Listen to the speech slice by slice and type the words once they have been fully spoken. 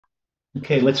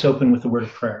Okay, let's open with a word of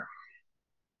prayer.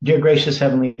 Dear gracious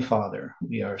Heavenly Father,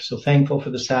 we are so thankful for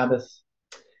the Sabbath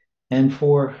and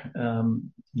for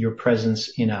your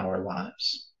presence in our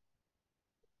lives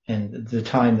and the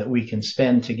time that we can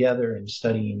spend together in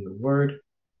studying your word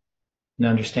and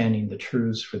understanding the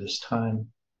truths for this time.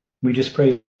 We just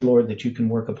pray, Lord, that you can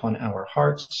work upon our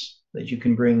hearts, that you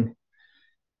can bring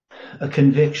a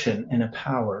conviction and a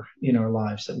power in our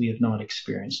lives that we have not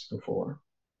experienced before.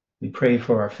 We pray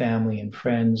for our family and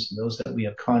friends, those that we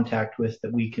have contact with,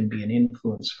 that we can be an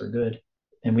influence for good.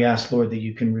 And we ask, Lord, that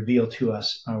you can reveal to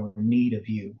us our need of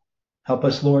you. Help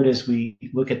us, Lord, as we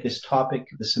look at this topic,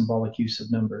 the symbolic use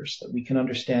of numbers, that we can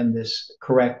understand this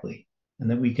correctly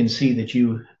and that we can see that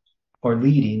you are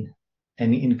leading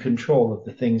and in control of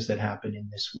the things that happen in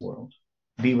this world.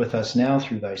 Be with us now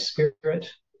through thy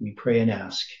Spirit, we pray and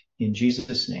ask. In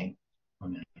Jesus' name,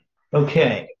 amen.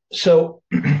 Okay, so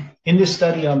in this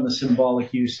study on the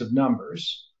symbolic use of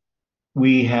numbers,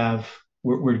 we're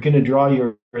going to draw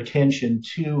your attention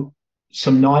to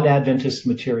some non-Adventist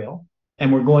material,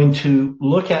 and we're going to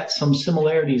look at some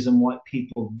similarities in what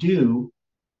people do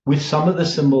with some of the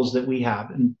symbols that we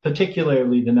have, and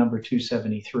particularly the number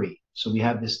 273. So we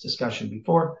had this discussion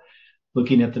before,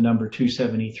 looking at the number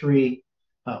 273.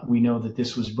 We know that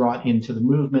this was brought into the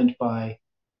movement by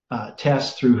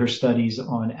Tess through her studies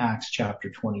on Acts chapter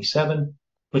 27.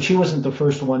 But she wasn't the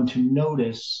first one to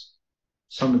notice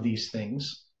some of these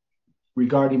things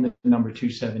regarding the number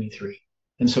 273.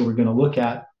 And so we're going to look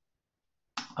at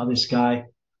this guy,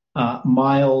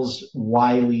 Miles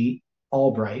Wiley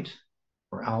Albright,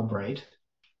 or Albright.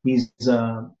 He's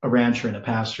a rancher and a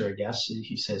pastor, I guess.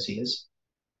 He says he is.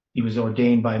 He was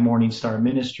ordained by Morning Star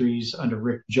Ministries under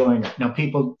Rick Joyner. Now,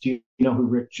 people, do you know who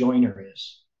Rick Joyner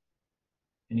is?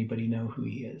 Anybody know who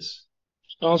he is?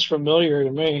 Sounds familiar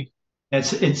to me.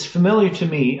 It's familiar to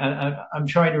me. I'm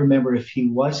trying to remember if he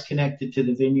was connected to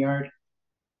the Vineyard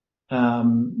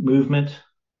movement,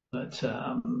 but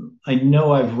I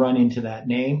know I've run into that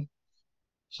name,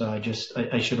 so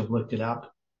I should have looked it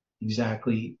up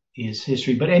exactly his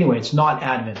history. But anyway, it's not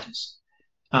Adventist.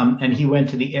 And he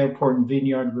went to the Airport and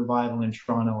Vineyard Revival in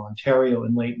Toronto, Ontario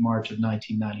in late March of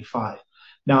 1995.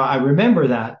 Now, I remember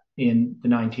that in the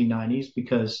 1990s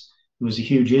because it was a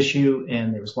huge issue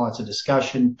and there was lots of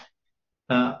discussion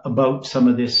about some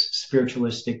of this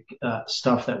spiritualistic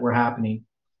stuff that were happening.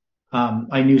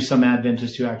 I knew some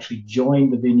Adventists who actually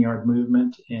joined the Vineyard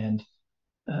movement, and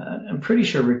I'm pretty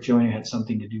sure Rick Joyner had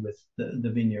something to do with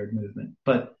the Vineyard movement.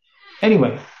 But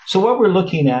anyway, so what we're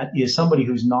looking at is somebody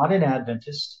who's not an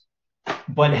Adventist,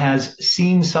 but has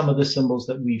seen some of the symbols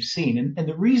that we've seen. And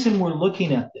the reason we're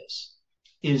looking at this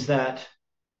is that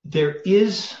there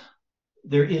is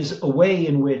a way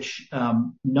in which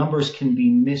numbers can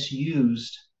be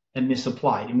misused and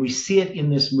misapplied. And we see it in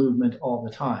this movement all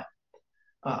the time.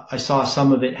 I saw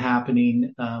some of it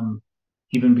happening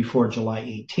even before July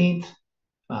 18th.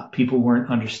 People weren't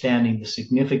understanding the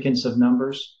significance of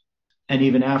numbers. And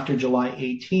even after July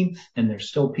 18th, and there's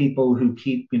still people who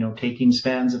keep, taking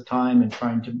spans of time and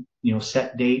trying to,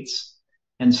 set dates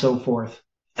and so forth.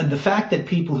 And the fact that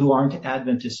people who aren't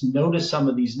Adventists notice some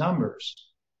of these numbers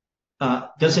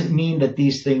doesn't mean that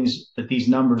these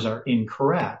numbers are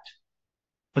incorrect,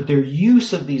 but their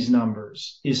use of these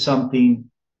numbers is something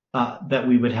that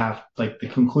we would have, like the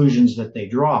conclusions that they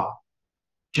draw.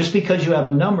 Just because you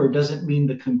have a number doesn't mean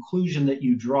the conclusion that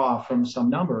you draw from some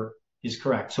number is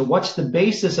correct. So what's the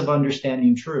basis of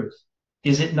understanding truth?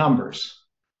 Is it numbers?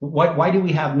 Why do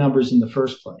we have numbers in the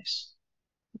first place?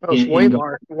 Those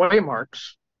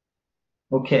waymarks.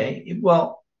 Okay,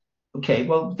 well,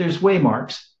 there's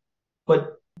waymarks,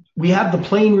 but we have the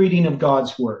plain reading of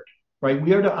God's word, right?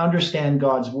 We are to understand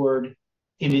God's word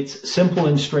in its simple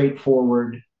and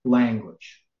straightforward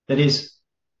language. That is,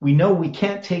 we know we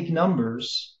can't take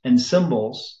numbers and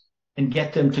symbols and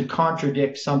get them to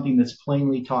contradict something that's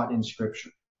plainly taught in Scripture.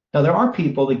 Now, there are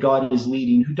people that God is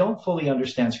leading who don't fully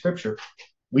understand Scripture.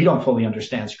 We don't fully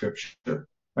understand Scripture,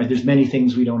 right? There's many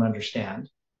things we don't understand.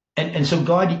 And so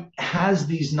God has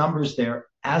these numbers there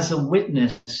as a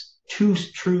witness to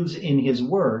truths in his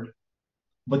word,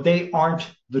 but they aren't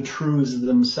the truths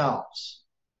themselves,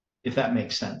 if that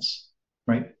makes sense,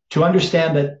 right? To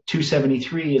understand that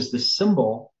 273 is the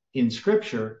symbol in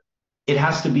Scripture, it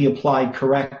has to be applied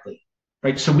correctly,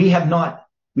 right? So we've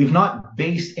not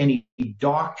based any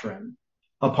doctrine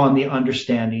upon the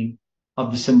understanding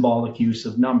of the symbolic use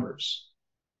of numbers,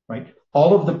 right?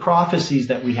 All of the prophecies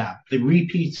that we have, the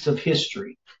repeats of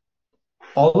history,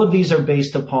 all of these are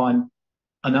based upon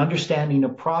an understanding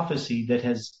of prophecy that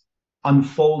has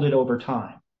unfolded over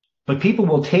time. But people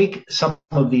will take some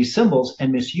of these symbols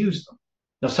and misuse them.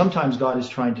 Now, sometimes God is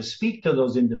trying to speak to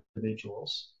those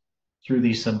individuals through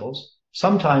these symbols.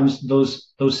 Sometimes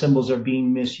those symbols are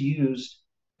being misused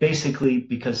basically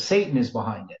because Satan is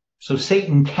behind it. So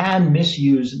Satan can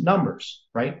misuse numbers,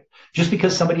 right? Just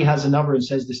because somebody has a number and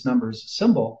says this number is a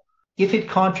symbol, if it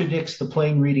contradicts the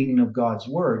plain reading of God's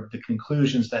word, the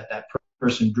conclusions that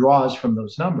person draws from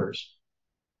those numbers,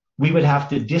 we would have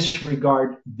to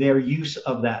disregard their use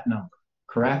of that number,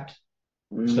 correct?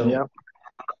 Yeah.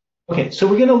 Okay, so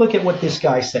we're going to look at what this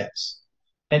guy says.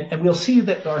 And we'll see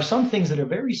that there are some things that are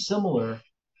very similar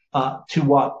to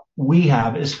what we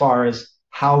have as far as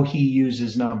how he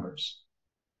uses numbers.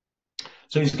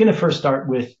 So he's going to first start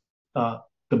with the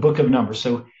book of Numbers.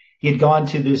 So he had gone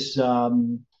to this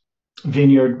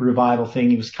vineyard revival thing.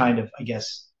 He was kind of, I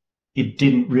guess, it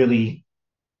didn't really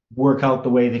work out the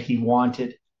way that he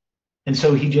wanted. And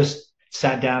so he just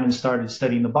sat down and started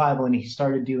studying the Bible, and he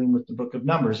started dealing with the book of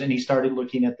Numbers, and he started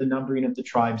looking at the numbering of the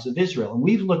tribes of Israel. And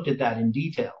we've looked at that in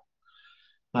detail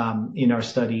in our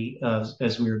study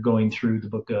as we were going through the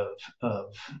book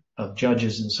of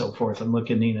Judges and so forth, and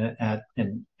looking at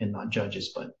and not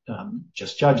Judges, but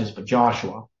just Judges, but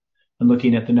Joshua, and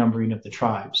looking at the numbering of the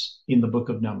tribes in the book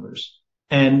of Numbers.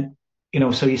 And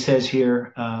so he says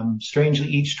here, strangely,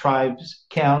 each tribe's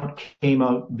count came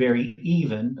out very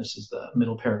even. This is the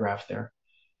middle paragraph there.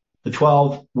 The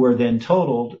 12 were then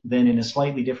totaled. Then in a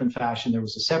slightly different fashion, there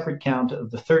was a separate count of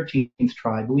the 13th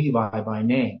tribe, Levi by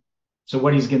name. So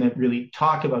what he's going to really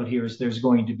talk about here is there's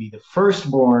going to be the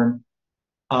firstborn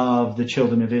of the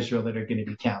children of Israel that are going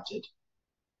to be counted.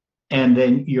 And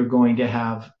then you're going to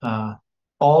have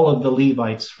all of the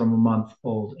Levites from a month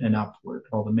old and upward,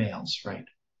 all the males, right?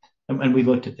 And we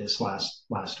looked at this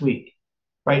last week,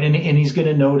 right? And he's going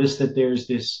to notice that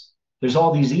there's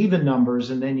all these even numbers,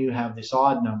 and then you have this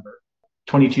odd number,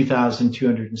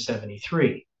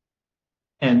 22,273.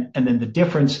 And then the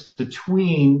difference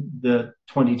between the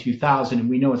 22,000, and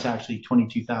we know it's actually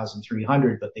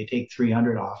 22,300, but they take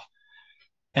 300 off,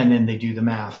 and then they do the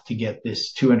math to get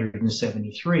this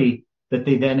 273, that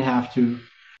they then have to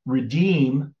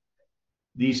redeem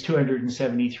these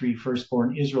 273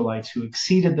 firstborn Israelites who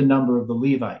exceeded the number of the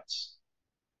Levites.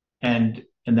 And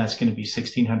that's going to be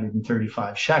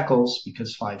 1,635 shekels,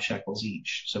 because 5 shekels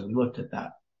each. So we looked at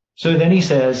that. So then he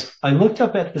says, I looked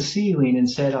up at the ceiling and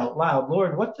said out loud,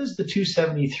 Lord, what does the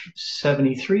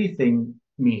 273 thing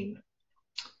mean?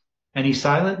 And he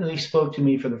silently spoke to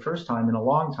me for the first time in a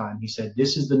long time. He said,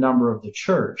 this is the number of the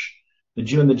church, the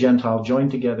Jew and the Gentile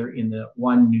joined together in the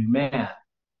one new man.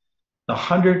 The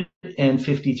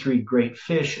 153 great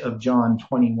fish of John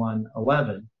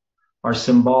 21:11 are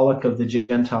symbolic of the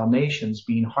Gentile nations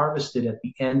being harvested at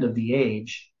the end of the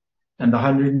age, and the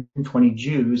 120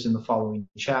 Jews in the following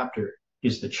chapter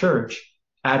is the church.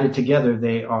 Added together,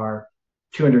 they are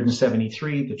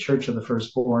 273, the church of the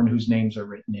firstborn, whose names are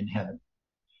written in heaven.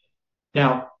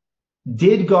 Now,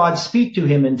 did God speak to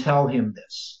him and tell him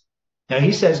this? Now,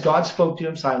 he says God spoke to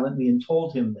him silently and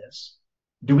told him this.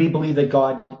 Do we believe that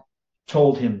God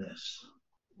told him this?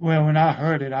 Well, when I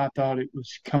heard it, I thought it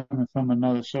was coming from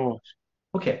another source.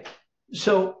 Okay.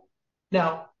 So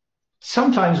now,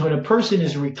 sometimes when a person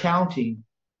is recounting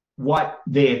what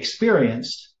they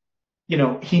experienced,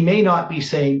 he may not be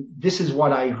saying, this is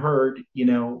what I heard,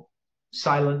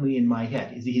 silently in my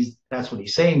head. That's what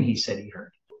he's saying he said he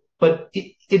heard. But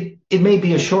it may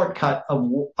be a shortcut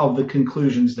of the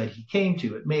conclusions that he came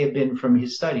to. It may have been from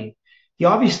his study. He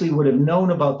obviously would have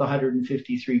known about the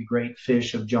 153 great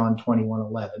fish of John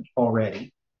 21:11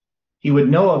 already. He would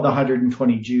know of the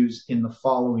 120 Jews in the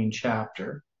following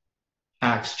chapter,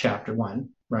 Acts chapter 1,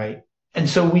 right? And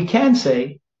so we can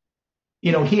say,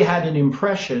 he had an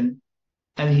impression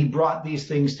and he brought these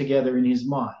things together in his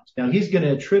mind. Now he's going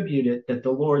to attribute it that the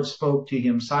Lord spoke to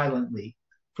him silently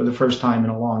for the first time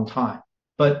in a long time.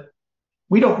 But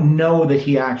we don't know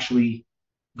that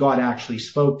God actually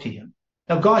spoke to him.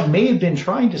 Now, God may have been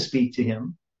trying to speak to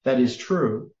him. That is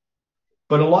true.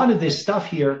 But a lot of this stuff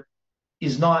here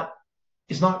is not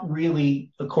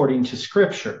really according to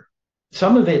Scripture.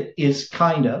 Some of it is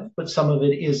kind of, but some of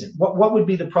it isn't. What would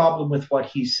be the problem with what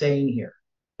he's saying here?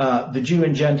 The Jew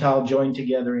and Gentile joined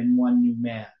together in one new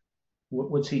man.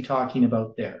 What's he talking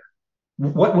about there?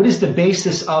 What is the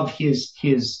basis of his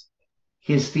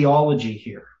theology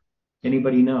here?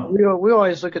 Anybody know? We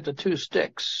always look at the two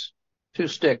sticks.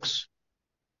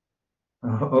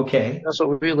 Okay. That's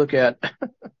what we look at.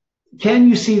 Can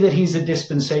you see that he's a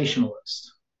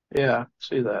dispensationalist? Yeah,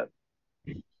 see that.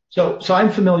 So I'm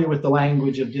familiar with the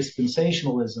language of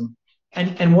dispensationalism,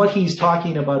 and what he's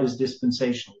talking about is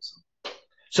dispensationalism.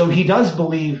 So he does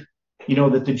believe,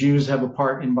 that the Jews have a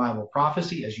part in Bible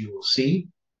prophecy, as you will see,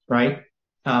 right?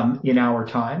 in our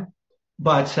time.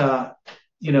 But,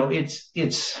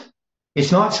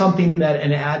 it's not something that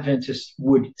an Adventist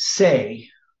would say.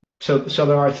 So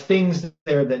there are things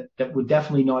there that would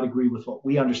definitely not agree with what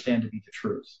we understand to be the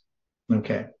truth.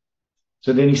 Okay.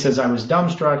 So then he says, I was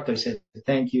dumbstruck. I said,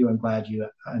 thank you. I'm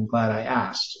glad I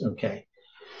asked. Okay.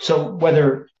 So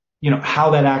whether,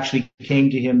 how that actually came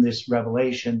to him, this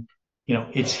revelation,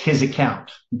 it's his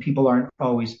account. And people aren't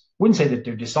always, wouldn't say that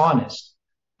they're dishonest,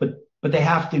 but they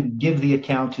have to give the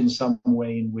account in some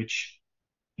way in which,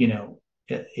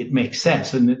 it makes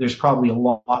sense. And there's probably a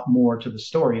lot more to the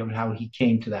story of how he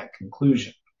came to that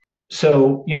conclusion.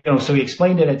 So, so he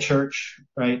explained it at church,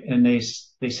 right? And they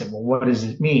said, well, what does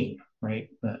it mean? Right.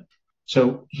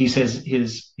 So he says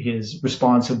his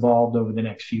response evolved over the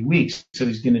next few weeks. So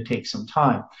he's going to take some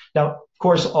time. Now, of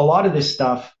course, a lot of this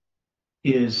stuff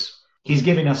he's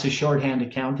giving us a shorthand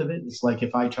account of it. It's like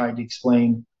if I tried to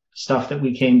explain stuff that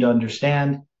we came to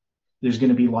understand, there's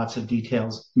going to be lots of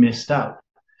details missed out.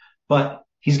 But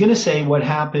he's going to say what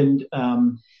happened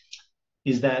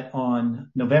is that on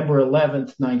November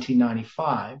 11th,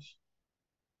 1995,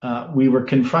 we were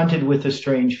confronted with a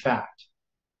strange fact.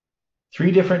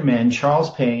 3 different men,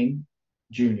 Charles Payne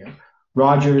Jr.,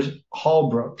 Rogers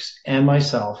Hallbrooks, and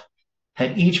myself,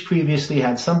 had each previously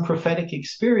had some prophetic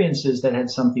experiences that had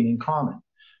something in common.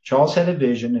 Charles had a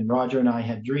vision, and Roger and I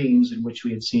had dreams in which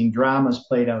we had seen dramas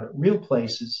played out at real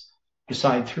places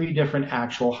beside 3 different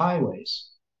actual highways,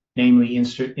 namely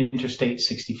Interstate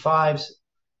 65,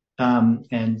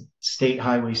 and State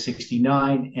Highway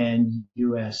 69, and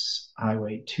U.S.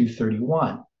 Highway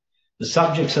 231. The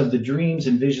subjects of the dreams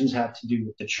and visions had to do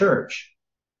with the church,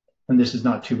 and this is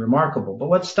not too remarkable. But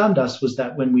what stunned us was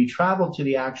that when we traveled to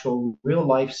the actual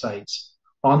real-life sites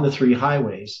on the 3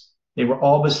 highways, they were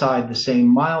all beside the same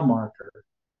mile marker,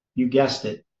 you guessed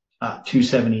it,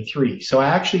 273. So I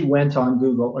actually went on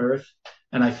Google Earth,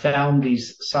 and I found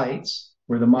these sites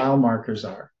where the mile markers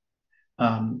are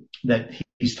that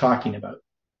he's talking about.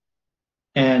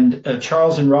 And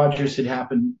Charles and Rogers had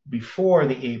happened before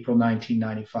the April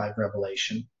 1995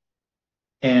 revelation.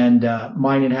 And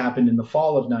mine had happened in the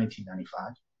fall of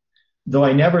 1995. Though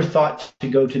I never thought to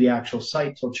go to the actual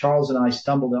site till Charles and I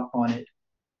stumbled on it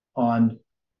on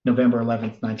November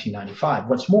 11th, 1995.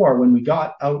 What's more, when we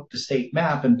got out the state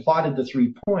map and plotted the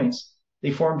 3 points,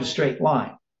 they formed a straight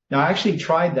line. Now, I actually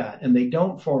tried that, and they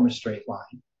don't form a straight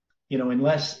line.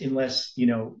 Unless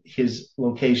his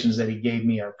locations that he gave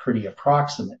me are pretty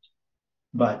approximate,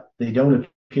 but they don't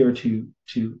appear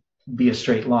to be a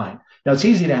straight line. Now, it's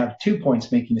easy to have 2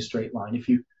 points making a straight line. If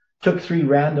you took 3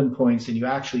 random points and you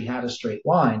actually had a straight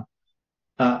line,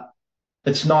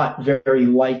 it's not very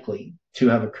likely to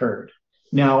have occurred.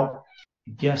 Now,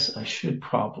 I guess I should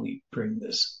probably bring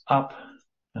this up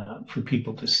for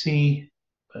people to see,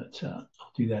 but I'll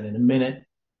do that in a minute.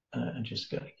 I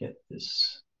just got to get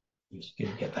this. Just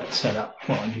going to get that set up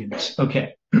while I do this.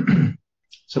 Okay.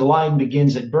 So the line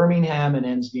begins at Birmingham and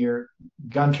ends near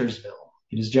Guntersville.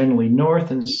 It is generally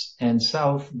north and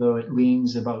south, though it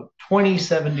leans about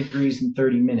 27 degrees and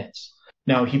 30 minutes.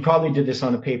 Now, he probably did this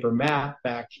on a paper map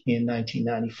back in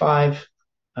 1995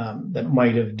 that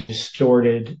might have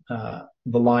distorted the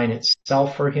line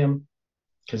itself for him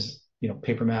because,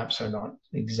 paper maps are not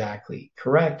exactly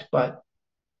correct, but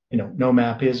no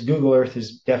map is. Google Earth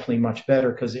is definitely much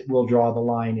better because it will draw the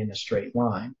line in a straight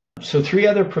line. So 3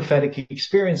 other prophetic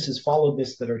experiences followed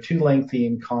this that are too lengthy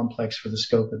and complex for the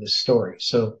scope of this story.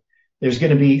 So there's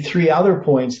going to be 3 other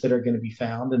points that are going to be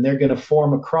found, and they're going to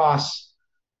form across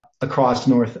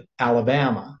North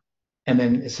Alabama. And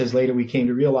then it says later we came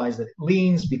to realize that it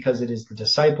leans because it is the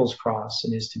disciples' cross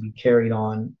and is to be carried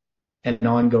on an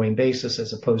ongoing basis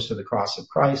as opposed to the cross of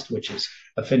Christ, which is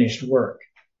a finished work.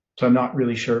 So I'm not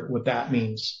really sure what that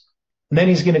means. And then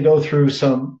he's going to go through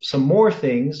some more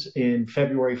things. In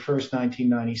February 1st,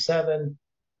 1997,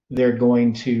 they're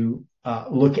going to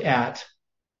look at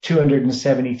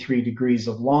 273 degrees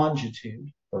of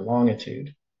longitude, or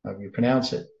longitude, however you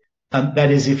pronounce it.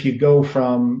 That is, if you go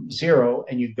from 0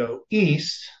 and you go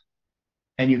east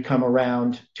and you come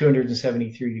around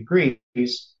 273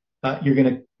 degrees,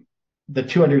 the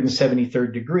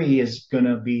 273rd degree is going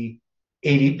to be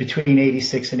between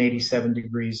 86 and 87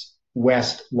 degrees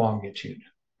west longitude,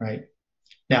 right?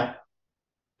 Now,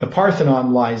 the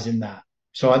Parthenon lies in that.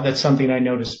 So that's something I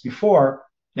noticed before.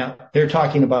 Now, they're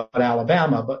talking about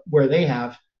Alabama, but where they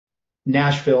have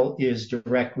Nashville is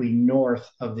directly north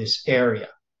of this area,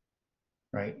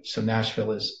 right? So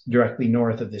Nashville is directly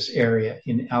north of this area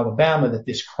in Alabama that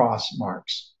this cross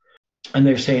marks. And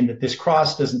they're saying that this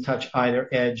cross doesn't touch either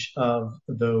edge of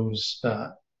those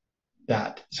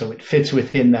that. So it fits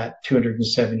within that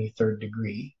 273rd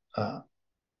degree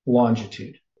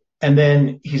longitude. And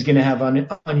then he's going to have an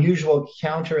unusual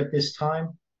encounter at this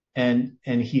time. And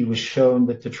he was shown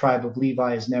that the tribe of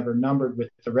Levi is never numbered with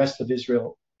the rest of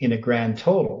Israel in a grand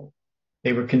total.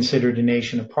 They were considered a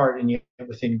nation apart and yet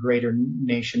within greater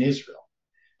nation Israel.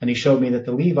 And he showed me that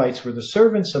the Levites were the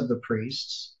servants of the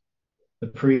priests,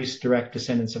 direct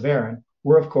descendants of Aaron,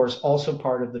 were of course also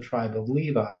part of the tribe of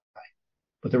Levi.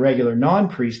 But the regular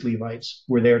non-priest Levites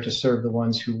were there to serve the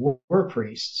ones who were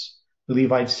priests. The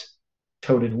Levites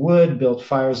toted wood, built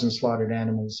fires, and slaughtered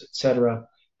animals, etc.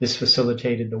 This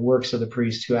facilitated the works of the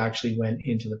priests who actually went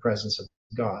into the presence of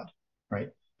God, right?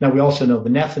 Now, we also know the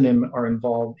Nethinim are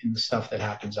involved in the stuff that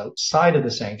happens outside of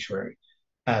the sanctuary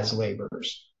as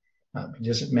laborers. He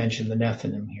doesn't mention the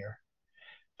Nethinim here.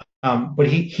 But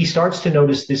he starts to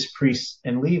notice this priests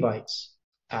and Levites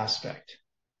aspect,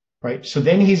 right? So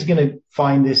then he's going to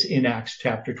find this in Acts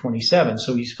chapter 27.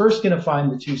 So he's first going to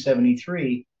find the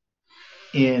 273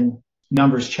 in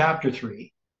Numbers chapter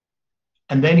 3.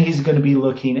 And then he's going to be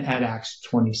looking at Acts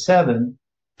 27.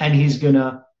 And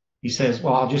he says,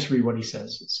 well, I'll just read what he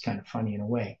says. It's kind of funny in a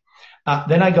way.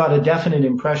 Then I got a definite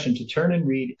impression to turn and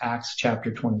read Acts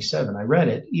chapter 27. I read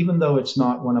it, even though it's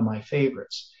not one of my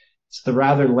favorites. It's the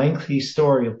rather lengthy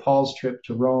story of Paul's trip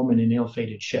to Rome in an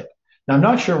ill-fated ship. Now, I'm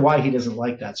not sure why he doesn't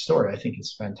like that story. I think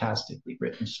it's a fantastically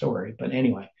written story. But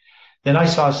anyway, then I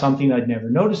saw something I'd never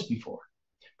noticed before.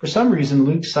 For some reason,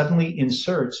 Luke suddenly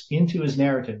inserts into his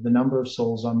narrative the number of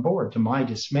souls on board. To my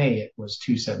dismay, it was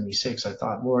 276. I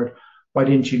thought, Lord, why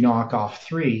didn't you knock off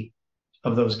 3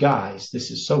 of those guys?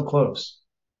 This is so close.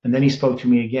 And then he spoke to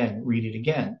me again, read it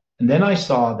again. And then I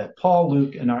saw that Paul,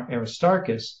 Luke, and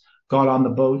Aristarchus got on the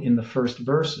boat in the first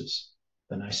verses.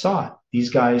 Then I saw it.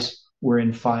 These guys were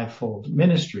in 5-fold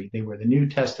ministry. They were the New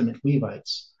Testament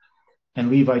Levites.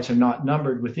 And Levites are not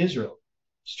numbered with Israel.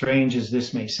 Strange as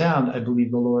this may sound, I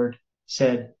believe the Lord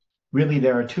said, really,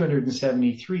 there are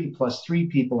 273 plus 3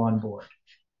 people on board.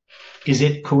 Is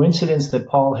it coincidence that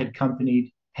Paul and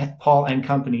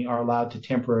company are allowed to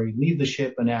temporarily leave the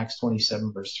ship in Acts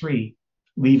 27 verse 3,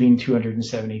 leaving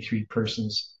 273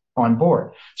 persons on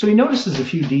board? So he notices a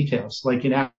few details, like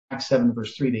in Acts 7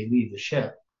 verse 3, they leave the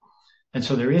ship. And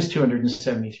so there is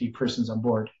 273 persons on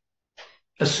board,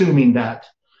 assuming that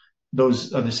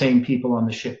those are the same people on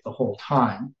the ship the whole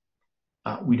time.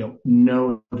 We don't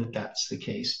know that that's the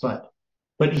case, but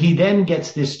he then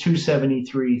gets this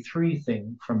 273-3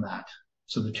 thing from that.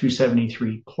 So the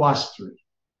 273 plus 3,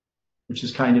 which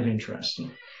is kind of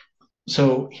interesting.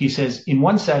 So he says, in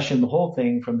one session, the whole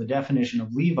thing from the definition of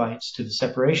Levites to the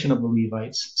separation of the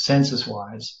Levites,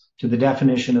 census-wise, to the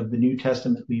definition of the New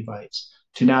Testament Levites,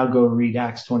 to now go read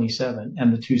Acts 27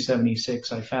 and the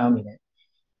 276 I found in it.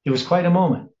 It was quite a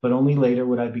moment, but only later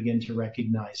would I begin to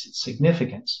recognize its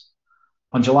significance.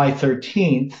 On July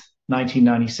 13th,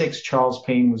 1996, Charles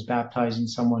Payne was baptizing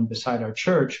someone beside our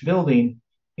church building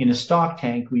in a stock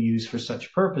tank we use for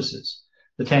such purposes.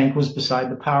 The tank was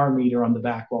beside the power meter on the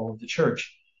back wall of the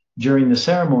church. During the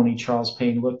ceremony, Charles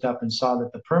Payne looked up and saw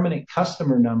that the permanent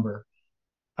customer number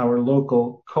our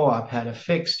local co-op had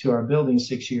affixed to our building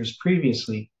 6 years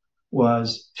previously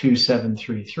was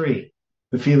 2733.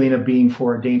 The feeling of being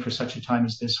foreordained for such a time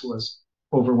as this was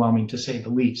overwhelming, to say the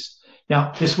least.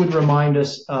 Now, this would remind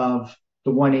us of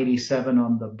the 187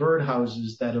 on the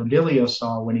birdhouses that Odilio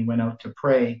saw when he went out to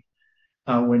pray,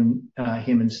 when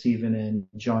him and Stephen and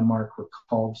John Mark were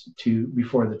called to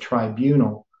before the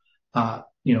tribunal,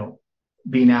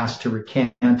 being asked to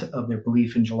recant of their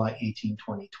belief in July 18,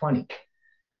 2020.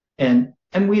 And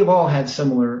we have all had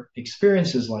similar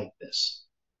experiences like this.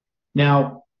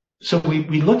 Now, so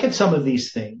we look at some of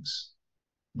these things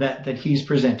that he's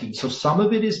presenting. So some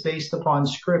of it is based upon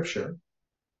scripture,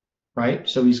 right?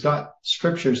 So he's got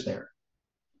scriptures there.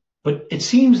 But it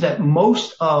seems that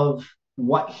most of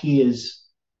what he is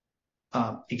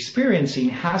experiencing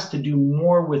has to do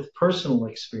more with personal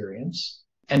experience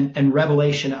and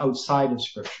revelation outside of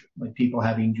scripture, like people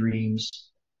having dreams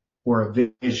or a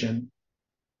vision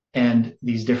and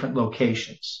these different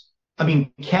locations. I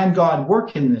mean, can God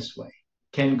work in this way?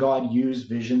 Can God use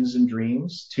visions and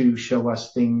dreams to show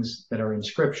us things that are in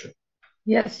scripture?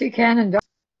 Yes, he can. And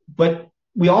but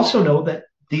we also know that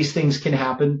these things can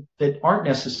happen that aren't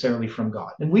necessarily from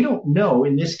God. And we don't know,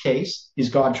 in this case, is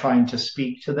God trying to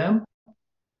speak to them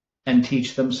and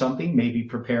teach them something, maybe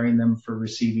preparing them for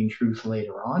receiving truth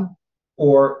later on?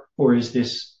 Or is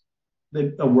this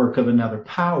a work of another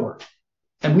power?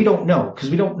 And we don't know, because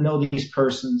we don't know these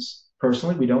persons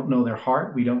personally. We don't know their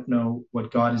heart. We don't know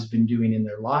what God has been doing in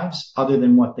their lives other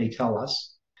than what they tell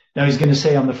us. Now he's going to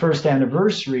say on the first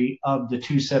anniversary of the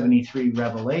 273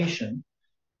 revelation,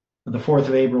 the 4th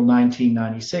of April,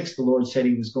 1996, the Lord said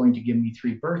he was going to give me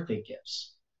 3 birthday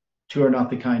gifts. 2 are not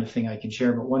the kind of thing I can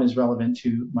share, but 1 is relevant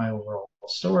to my overall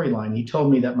storyline. He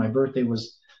told me that my birthday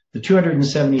was the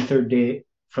 273rd day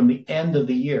from the end of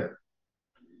the year.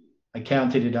 I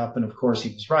counted it up, and of course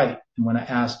he was right. And when I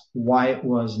asked why it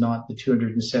was not the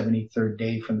 273rd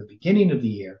day from the beginning of the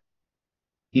year,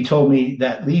 he told me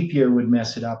that leap year would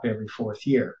mess it up every 4th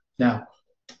year. Now,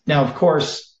 of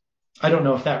course, I don't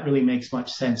know if that really makes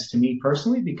much sense to me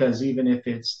personally, because even if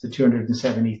it's the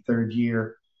 273rd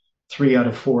year, 3 out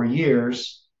of 4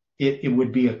 years, it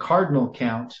would be a cardinal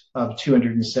count of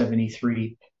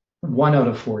 273, 1 out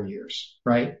of 4 years,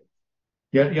 right?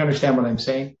 You understand what I'm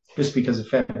saying? Just because of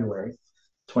February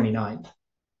 29th.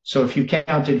 So if you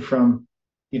counted from,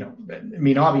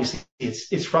 obviously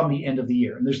it's from the end of the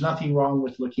year, and there's nothing wrong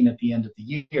with looking at the end of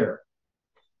the year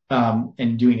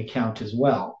and doing a count as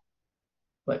well.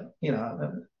 But,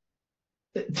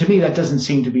 to me, that doesn't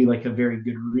seem to be like a very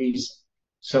good reason.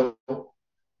 So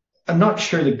I'm not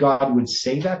sure that God would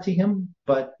say that to him,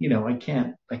 but, I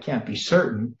can't be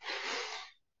certain.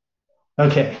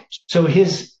 Okay. So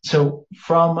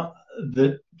from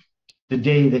the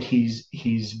day that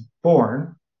he's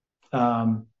born,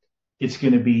 it's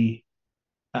going to be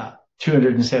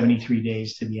 273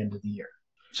 days to the end of the year.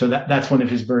 So that's one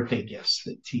of his birthday gifts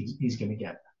that he's going to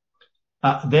get.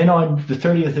 Then on the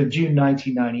 30th of June,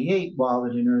 1998, while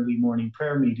at an early morning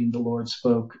prayer meeting, the Lord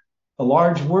spoke a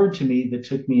large word to me that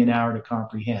took me an hour to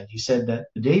comprehend. He said that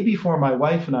the day before my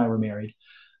wife and I were married,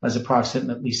 I was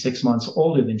approximately 6 months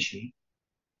older than she.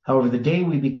 However, the day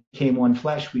we became one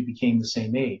flesh, we became the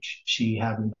same age, she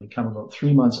having become about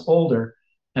 3 months older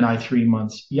and I 3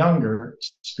 months younger,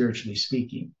 spiritually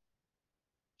speaking.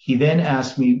 He then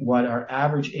asked me what our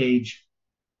average age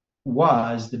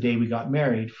was the day we got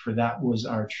married, for that was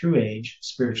our true age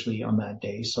spiritually on that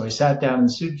day. So I sat down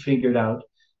and soon figured out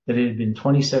that it had been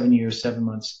 27 years, 7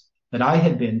 months, that I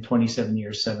had been 27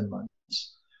 years, 7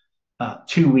 months,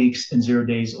 2 weeks and 0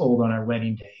 days old on our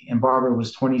wedding day. And Barbara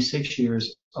was 26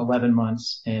 years, 11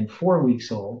 months and 4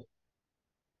 weeks old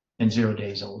and 0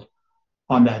 days old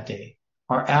on that day.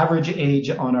 Our average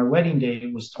age on our wedding day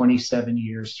was 27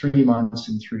 years, 3 months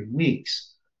and 3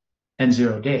 weeks and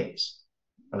 0 days.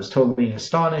 I was totally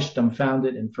astonished,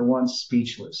 dumbfounded, and for once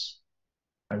speechless.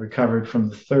 I recovered from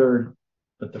the third,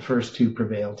 but the first 2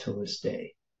 prevail till this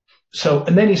day. So,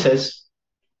 and then he says,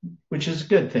 which is a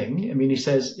good thing. I mean, he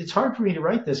says, it's hard for me to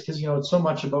write this because, it's so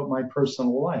much about my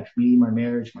personal life, me, my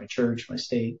marriage, my church, my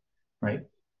state, right?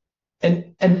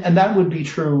 And that would be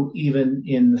true even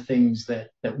in the things that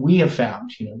we have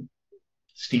found,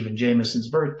 Stephen Jameson's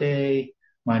birthday,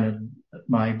 my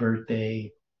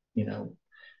birthday,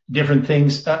 different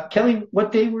things. Kelly,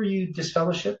 what day were you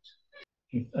disfellowshipped?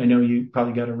 I know you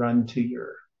probably got to run to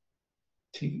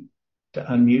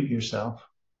unmute yourself,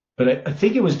 but I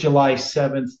think it was July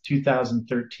 7th,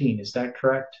 2013. Is that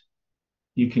correct?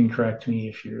 You can correct me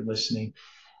if you're listening.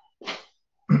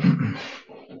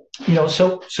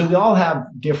 So we all have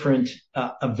different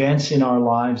events in our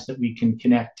lives that we can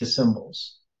connect to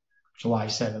symbols. July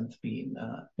 7th being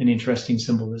an interesting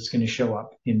symbol that's going to show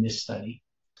up in this study.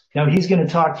 Now, he's going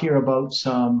to talk here about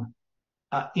some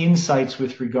insights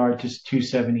with regard to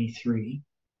 273.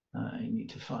 I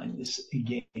need to find this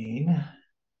again.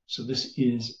 So this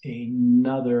is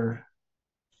another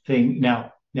thing.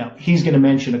 Now he's going to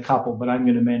mention a couple, but I'm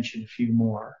going to mention a few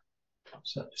more.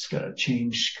 So I just got to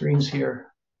change screens here.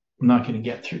 I'm not going to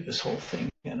get through this whole thing,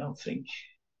 I don't think.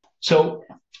 So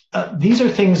these are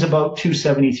things about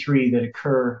 273 that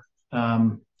occur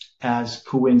as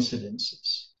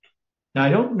coincidences. Now, I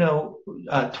don't know,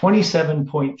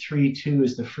 27.32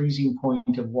 is the freezing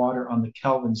point of water on the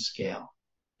Kelvin scale.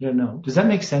 I don't know. Does that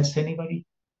make sense to anybody?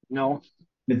 No.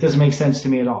 It doesn't make sense to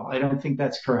me at all. I don't think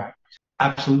that's correct.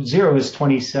 Absolute zero is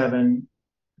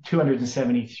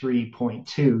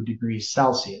 273.2 degrees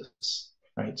Celsius,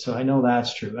 right? So I know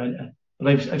that's true. But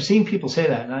I've seen people say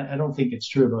that, and I don't think it's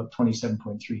true about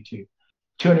 27.32.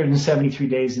 273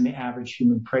 days in the average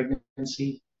human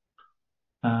pregnancy.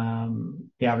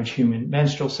 The average human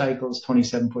menstrual cycle is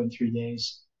 27.3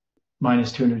 days.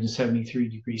 Minus 273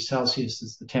 degrees Celsius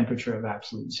is the temperature of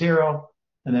absolute zero.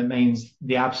 And that means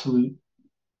the absolute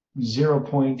 0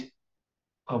 point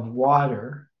of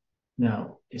water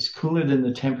now is cooler than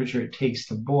the temperature it takes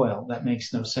to boil. That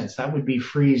makes no sense. That would be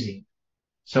freezing.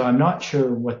 So I'm not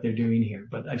sure what they're doing here,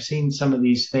 but I've seen some of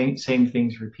these same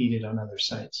things repeated on other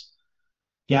sites.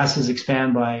 Gases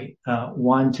expand by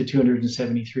 1 to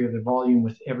 273 of their volume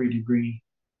with every degree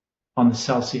on the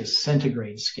Celsius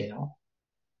centigrade scale.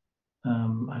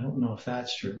 I don't know if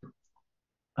that's true.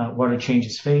 Water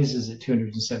changes phases at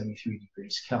 273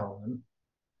 degrees Kelvin.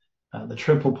 The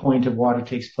triple point of water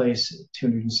takes place at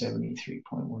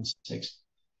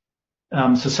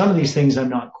 273.16. So some of these things I'm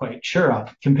not quite sure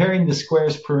of. Comparing the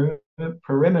square's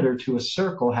perimeter to a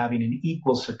circle having an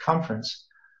equal circumference,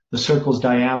 the circle's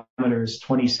diameter is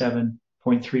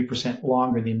 27.3%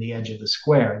 longer than the edge of the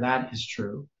square. That is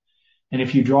true. And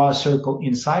if you draw a circle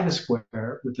inside a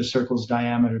square with the circle's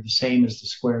diameter the same as the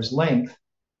square's length,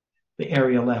 the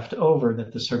area left over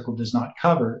that the circle does not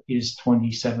cover is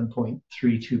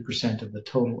 27.32% of the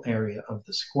total area of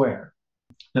the square.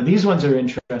 Now, these ones are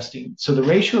interesting. So the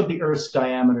ratio of the Earth's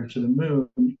diameter to the moon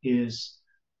is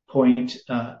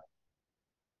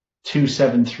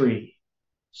 0.273.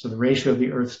 So the ratio of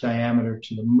the Earth's diameter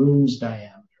to the moon's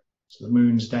diameter. So the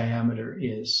moon's diameter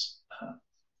is,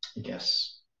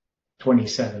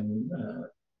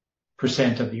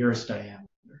 27% of the Earth's diameter,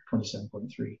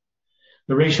 27.3.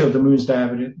 The ratio of the moon's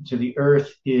diameter to the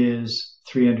Earth is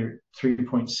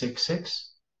 3.66.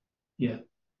 Yeah.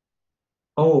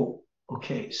 Oh,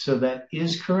 okay. So that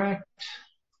is correct.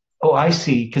 Oh, I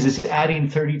see. Because it's adding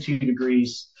 32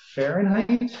 degrees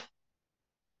Fahrenheit.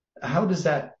 How does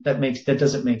that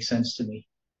doesn't make sense to me?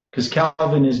 Because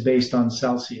Kelvin is based on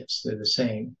Celsius. They're the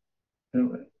same.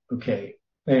 Okay.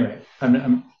 Anyway,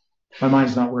 my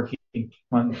mind's not working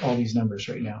on all these numbers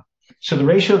right now. So the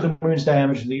ratio of the moon's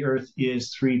diameter to the Earth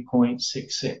is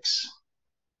 3.66.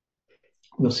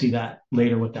 We'll see that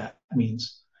later what that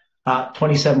means.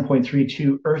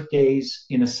 27.32 Earth days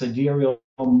in a sidereal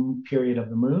period of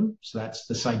the moon. So that's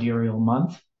the sidereal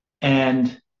month.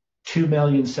 And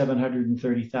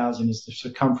 2,730,000 is the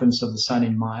circumference of the sun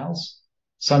in miles.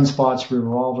 Sunspots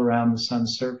revolve around the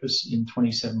sun's surface in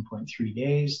 27.3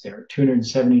 days. There are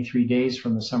 273 days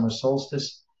from the summer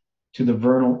solstice to the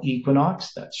vernal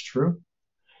equinox. That's true.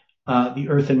 The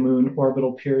Earth and Moon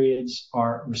orbital periods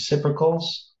are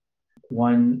reciprocals.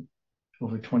 1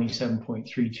 over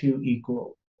 27.32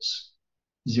 equals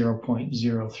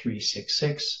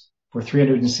 0.0366 for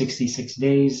 366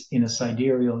 days in a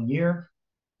sidereal year.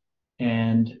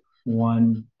 And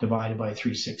 1 divided by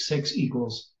 366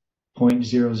 equals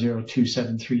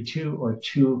 0.002732 or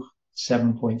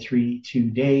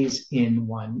 27.32 days in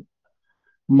 1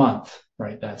 month,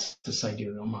 right? That's the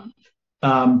sidereal month.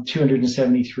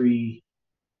 273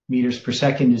 meters per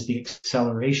second is the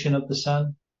acceleration of the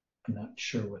sun. I'm not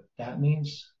sure what that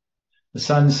means. The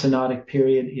sun's synodic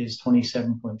period is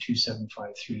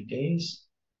 27.2753 days.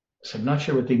 So I'm not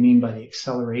sure what they mean by the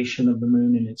acceleration of the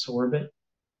moon in its orbit.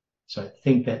 So I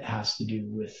think that has to do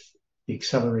with the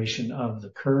acceleration of the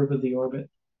curve of the orbit.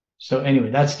 So anyway,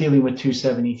 that's dealing with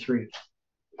 273.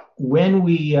 When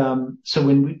we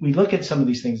look at some of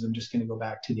these things, I'm just going to go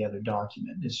back to the other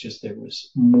document. It's just there was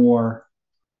more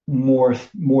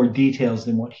details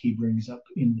than what he brings up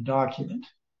in the document.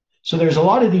 So there's a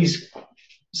lot of these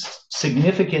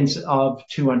significance of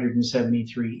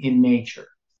 273 in nature.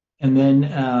 And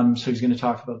then, so he's going to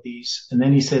talk about these. And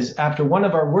then he says, after one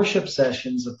of our worship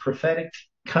sessions, a prophetic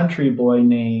country boy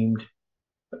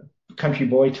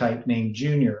type named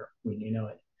Junior, wouldn't you know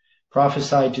it,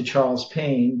 prophesied to Charles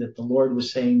Payne that the Lord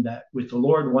was saying that with the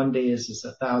Lord, one day is as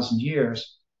 1,000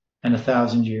 years, and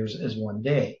 1,000 years as one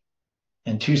day.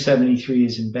 And 273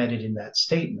 is embedded in that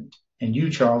statement. And you,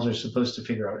 Charles, are supposed to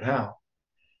figure out how.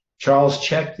 Charles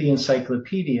checked the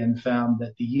encyclopedia and found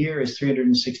that the year is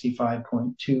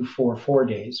 365.244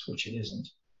 days, which it isn't.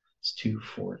 It's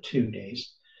 242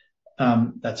 days.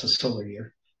 That's a solar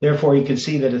year. Therefore, he could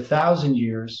see that 1,000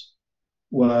 years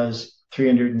was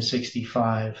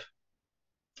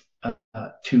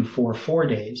 365.244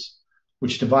 days,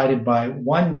 which divided by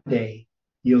 1 day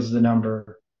yields the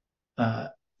number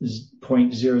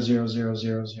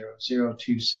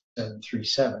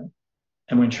 0.0000002737.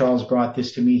 And when Charles brought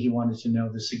this to me, he wanted to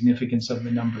know the significance of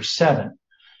the number 7.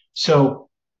 So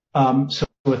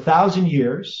 1,000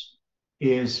 years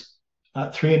is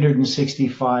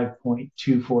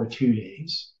 365.242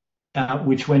 days,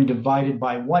 which when divided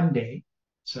by 1 day,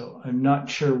 so I'm not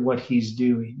sure what he's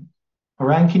doing.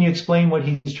 Orion, can you explain what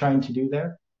he's trying to do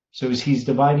there? So as he's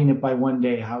dividing it by 1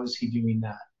 day, how is he doing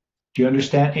that? Do you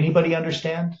understand? Anybody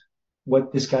understand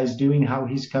what this guy's doing, how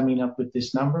he's coming up with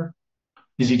this number?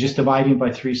 Is he just dividing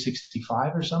by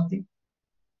 365 or something?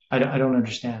 I don't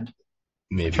understand.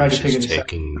 Maybe he's just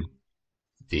taking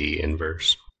the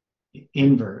inverse.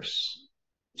 Inverse.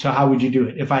 So how would you do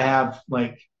it? If I have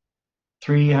like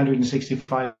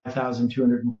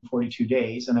 365,242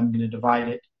 days and I'm going to divide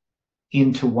it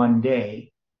into 1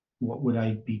 day, what would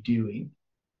I be doing?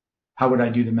 How would I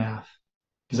do the math?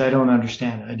 Because I don't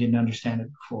understand it. I didn't understand it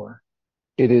before.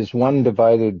 It is 1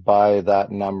 divided by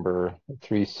that number,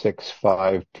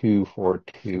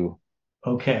 365242.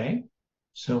 Okay.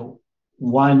 So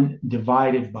 1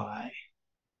 divided by,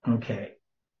 okay.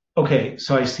 Okay,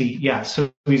 so I see. Yeah,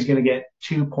 so he's going to get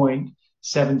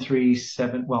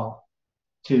 2.737, well,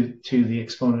 to the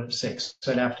exponent of 6.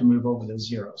 So I'd have to move over those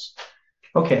zeros.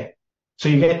 Okay, so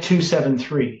you get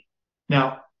 273.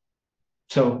 Now,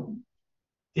 so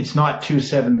it's not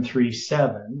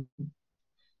 2737,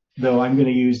 though I'm going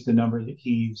to use the number that he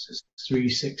uses,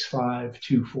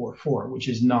 365244, which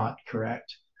is not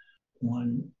correct.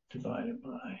 1 divided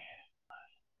by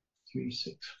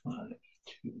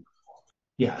 3652.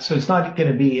 Yeah, so it's not going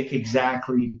to be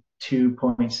exactly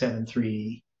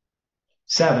 2.737.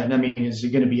 I mean, is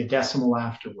it going to be a decimal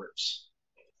afterwards?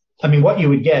 I mean, what you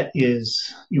would get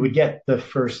is you would get the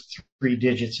first 3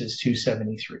 digits as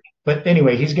 273. But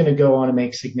anyway, he's going to go on and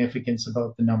make significance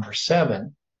about the number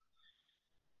 7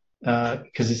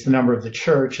 because it's the number of the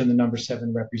church, and the number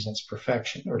 7 represents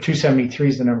perfection. Or 273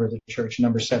 is the number of the church,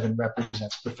 number 7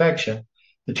 represents perfection.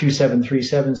 The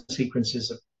 2737 sequence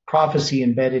is a prophecy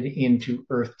embedded into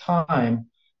earth time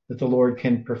that the Lord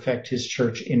can perfect his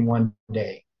church in 1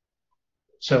 day.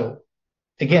 So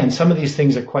again, some of these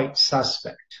things are quite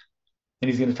suspect. And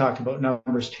he's going to talk about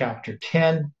Numbers chapter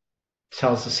 10,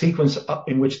 tells the sequence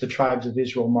in which the tribes of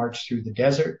Israel marched through the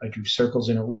desert. I drew circles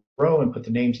in a row and put the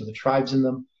names of the tribes in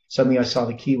them. Suddenly I saw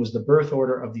the key was the birth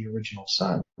order of the original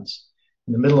sons.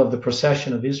 In the middle of the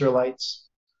procession of Israelites,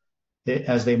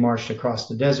 as they marched across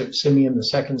the desert, Simeon, the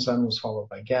second son, was followed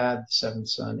by Gad, the seventh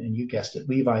son, and you guessed it,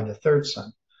 Levi, the third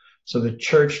son. So the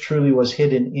church truly was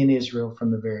hidden in Israel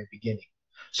from the very beginning.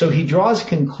 So he draws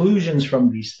conclusions from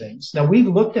these things. Now, we've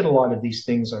looked at a lot of these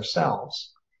things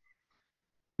ourselves,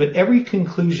 but every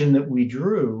conclusion that we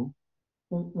drew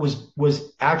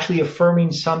was actually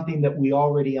affirming something that we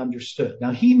already understood.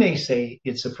 Now, he may say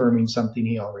it's affirming something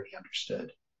he already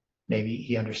understood. Maybe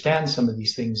he understands some of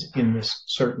these things in this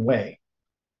certain way.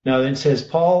 Now, then it says,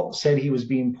 Paul said he was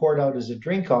being poured out as a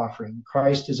drink offering.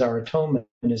 Christ is our atonement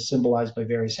and is symbolized by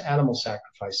various animal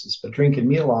sacrifices, but drink and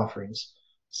meal offerings,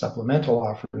 supplemental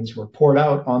offerings, were poured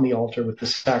out on the altar with the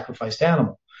sacrificed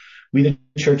animal. We, the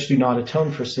church, do not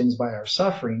atone for sins by our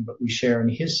suffering, but we share in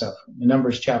his suffering. In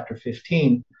Numbers chapter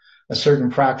 15, a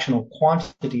certain fractional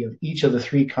quantity of each of the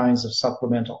 3 kinds of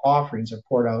supplemental offerings are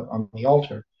poured out on the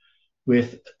altar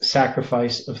with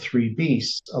sacrifice of 3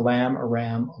 beasts, a lamb, a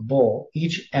ram, a bull,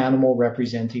 each animal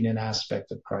representing an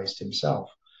aspect of Christ himself.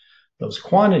 Those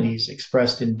quantities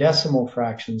expressed in decimal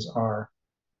fractions are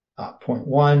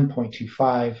 0.1,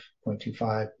 0.25,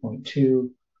 0.25, 0.2,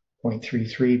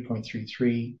 0.33,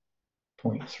 0.33,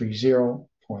 0.30,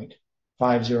 0.50,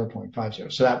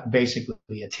 0.50. So that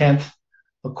basically a tenth,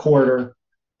 a quarter,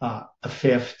 a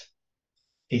fifth,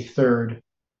 a third.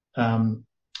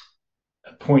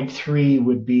 0.3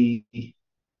 would be,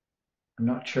 I'm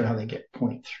not sure how they get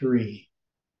 0.3,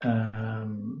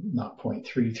 not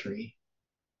 0.33.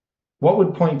 What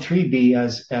would 0.3 be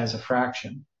as a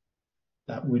fraction?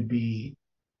 That would be,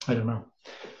 I don't know,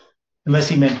 unless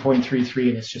he meant 0.33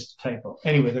 and it's just a typo.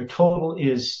 Anyway, their total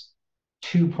is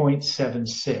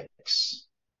 2.76.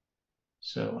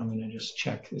 So I'm going to just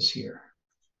check this here.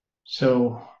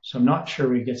 So I'm not sure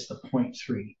where he gets the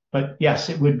 0.3, but yes,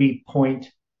 it would be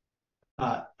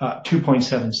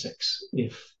 2.76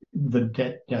 if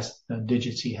the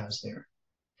digits he has there,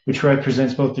 which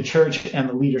represents both the church and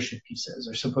the leadership, he says,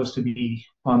 are supposed to be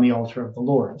on the altar of the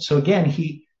Lord. So again,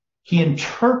 he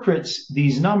interprets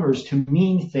these numbers to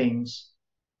mean things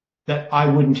that I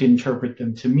wouldn't interpret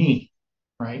them to mean,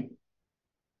 right?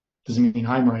 Doesn't mean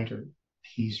I'm right or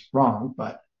he's wrong,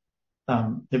 but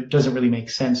it doesn't really make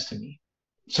sense to me.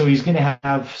 So he's going to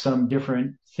have some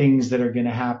different things that are going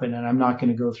to happen, and I'm not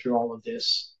going to go through all of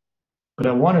this, but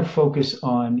I want to focus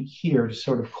on here to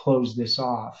sort of close this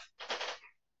off.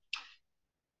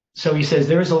 So he says,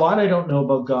 there is a lot I don't know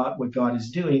about God, what God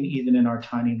is doing, even in our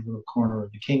tiny little corner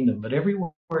of the kingdom, but every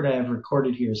word I have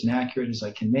recorded here is as accurate as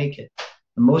I can make it.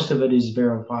 And most of it is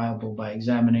verifiable by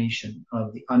examination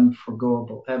of the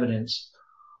unforgoable evidence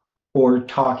or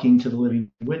talking to the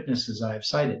living witnesses I have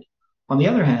cited. On the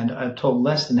other hand, I've told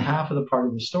less than half of the part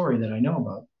of the story that I know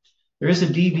about. There is a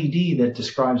DVD that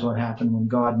describes what happened when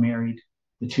God married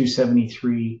the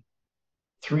 273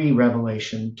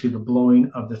 revelation to the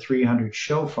blowing of the 300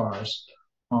 shofars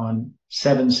on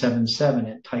 7/7/7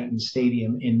 at Titan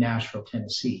Stadium in Nashville,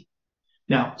 Tennessee.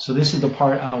 Now, so this is the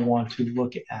part I want to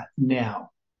look at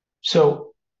now.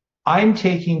 So I'm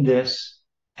taking this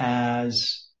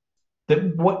as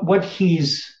that what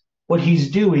he's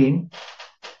doing,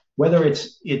 whether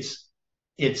it's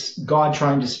it's God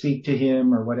trying to speak to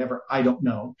him or whatever. I don't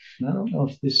know. And I don't know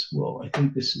if this will, I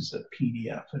think this is a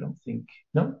PDF. I don't think,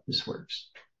 no, this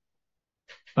works.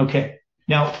 Okay.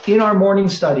 Now, in our morning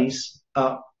studies,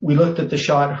 we looked at the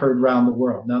shot heard around the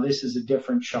world. Now, this is a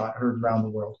different shot heard around the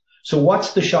world. So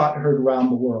what's the shot heard around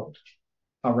the world?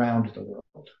 Around the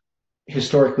world.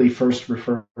 Historically first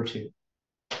referred to.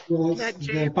 Well, it's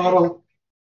the battle.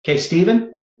 Okay,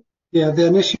 Stephen? Yeah, the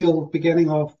initial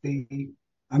beginning of the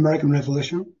American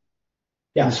Revolution.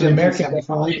 Yeah, so the American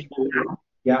 1775.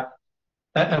 Yeah.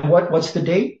 And what's the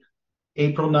date?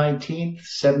 April 19th,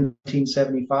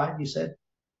 1775, you said?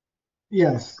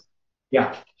 Yes.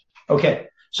 Yeah. Okay.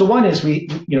 So one is we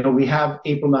have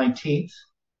April 19th,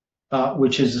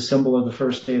 which is a symbol of the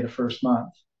first day of the first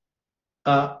month.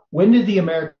 When did the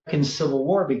American Civil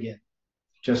War begin?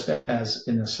 Just as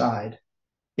an aside,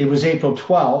 it was April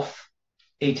 12th,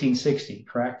 1860,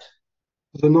 correct?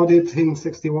 Was it not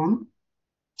 1861?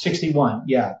 61,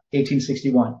 yeah,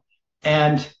 1861.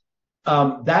 And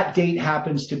that date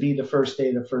happens to be the first day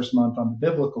of the first month on the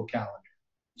biblical calendar.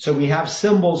 So we have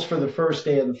symbols for the first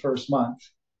day of the first month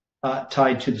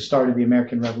tied to the start of the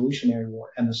American Revolutionary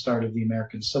War and the start of the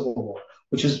American Civil War,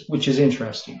 which is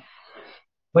interesting.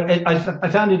 But I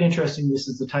found it interesting. This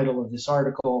is the title of this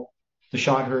article, The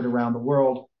Shot Heard Around the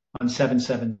World on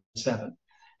 777.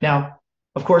 Now,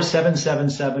 of course,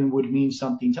 777 would mean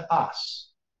something to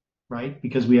us, right?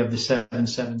 Because we have the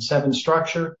 777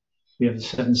 structure. We have the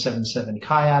 777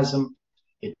 chiasm.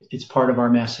 It's part of our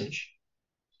message.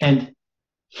 And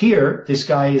here, this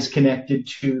guy is connected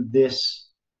to this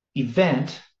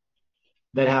event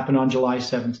that happened on July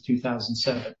 7th,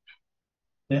 2007.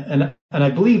 And I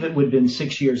believe it would have been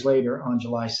 6 years later on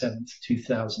July 7th,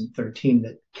 2013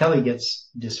 that Kelly gets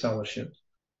disfellowshipped,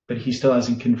 but he still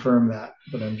hasn't confirmed that.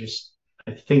 But I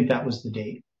think that was the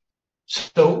date.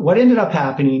 So what ended up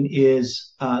happening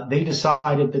is they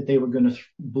decided that they were going to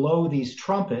blow these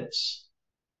trumpets,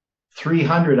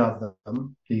 300 of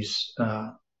them, these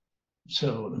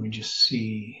so let me just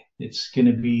see. It's going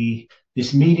to be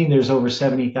this meeting. There's over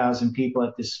 70,000 people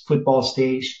at this football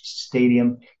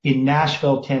stadium in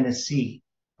Nashville, Tennessee,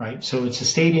 right? So it's a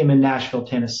stadium in Nashville,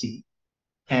 Tennessee,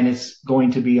 and it's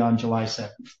going to be on July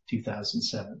 7th,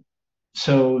 2007.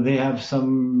 So they have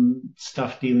some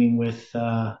stuff dealing with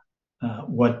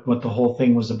what the whole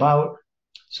thing was about.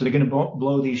 So they're going to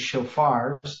blow these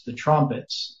shofars, the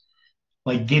trumpets,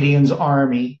 like Gideon's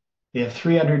army. They have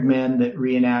 300 men that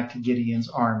reenact Gideon's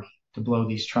army to blow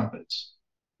these trumpets.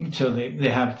 So they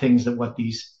have things that what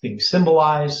these things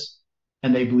symbolize,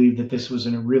 and they believe that this was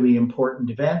a really important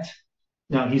event.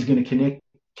 Now he's going to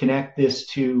connect this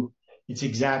to, it's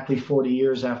exactly 40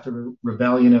 years after the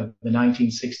rebellion of the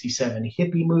 1967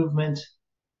 hippie movement.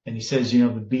 And he says, the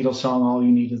Beatles song, All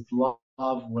You Need Is Love,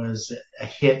 was a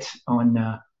hit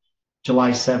on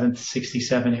July 7th,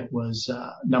 67. It was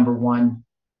number one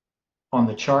on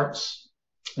the charts,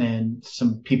 and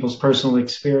some people's personal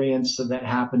experience that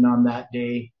happened on that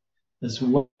day as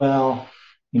well.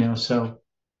 So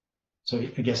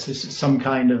I guess this is some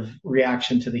kind of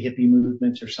reaction to the hippie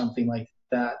movement or something like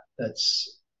that.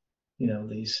 That's,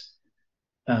 these,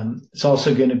 it's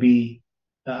also going to be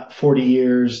 40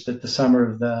 years that the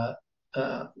summer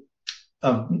of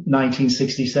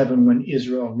 1967 when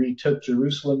Israel retook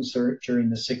Jerusalem during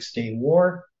the 6-Day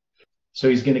War. So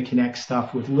he's going to connect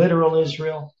stuff with literal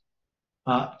Israel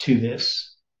to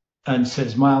this. And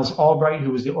says Miles Albright,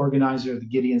 who was the organizer of the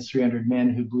Gideon's 300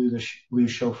 men who blew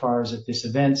shofars at this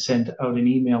event, sent out an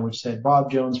email which said Bob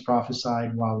Jones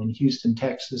prophesied while in Houston,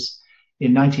 Texas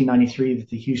in 1993 that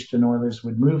the Houston Oilers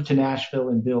would move to Nashville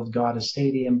and build God a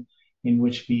stadium in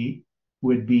which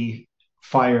would be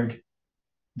fired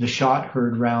the shot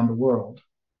heard round the world.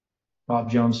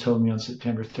 Bob Jones told me on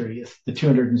September 30th, the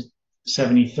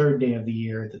 273rd day of the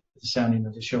year that the sounding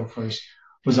of the shofars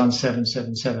was on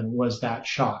 777, was that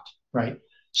shot, right?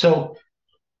 So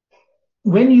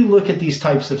when you look at these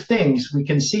types of things, we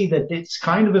can see that it's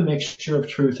kind of a mixture of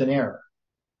truth and error,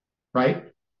 right?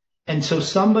 And so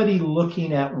somebody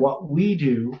looking at what we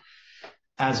do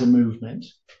as a movement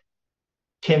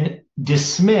can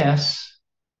dismiss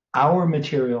our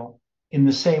material in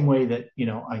the same way that,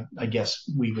 I guess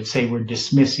we would say we're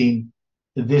dismissing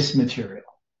this material.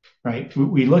 Right?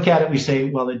 We look at it, we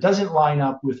say, well, it doesn't line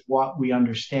up with what we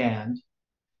understand.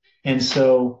 And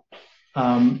so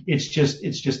it's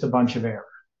just a bunch of error.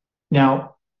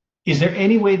 Now, is there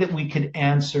any way that we could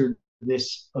answer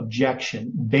this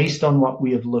objection based on what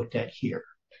we have looked at here?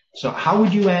 So how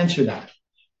would you answer that?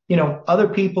 Other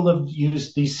people have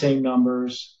used these same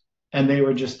numbers and they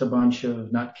were just a bunch of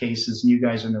nutcases and you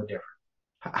guys are no different.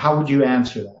 How would you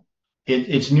answer that?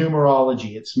 It's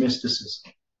numerology. It's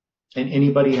mysticism. And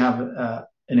anybody have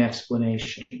an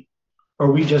explanation? Or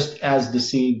are we just as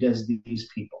deceived as these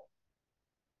people?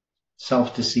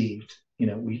 Self-deceived.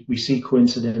 We see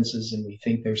coincidences and we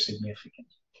think they're significant.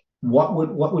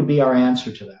 What would be our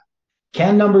answer to that?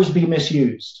 Can numbers be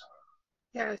misused?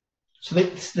 Yes. So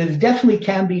they definitely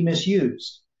can be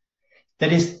misused.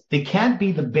 That is, they can't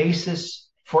be the basis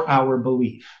for our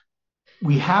belief.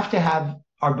 We have to have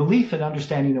our belief and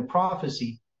understanding of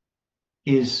prophecy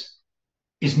is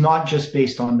not just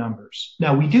based on numbers.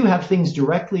 Now, we do have things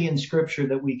directly in Scripture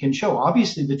that we can show.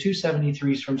 Obviously, the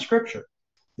 273 is from Scripture.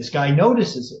 This guy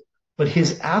notices it, but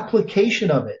his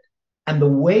application of it and the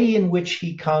way in which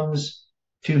he comes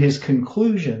to his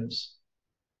conclusions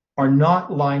are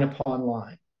not line upon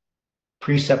line,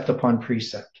 precept upon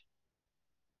precept.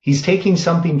 He's taking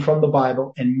something from the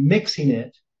Bible and mixing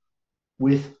it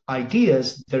with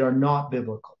ideas that are not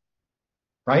biblical,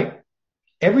 right?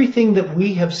 Everything that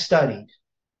we have studied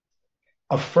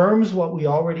affirms what we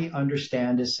already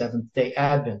understand as Seventh-day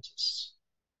Adventists.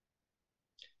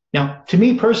 Now, to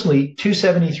me personally,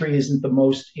 273 isn't the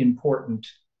most important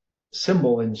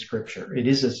symbol in Scripture. It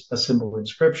is a symbol in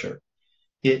Scripture.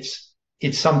 It's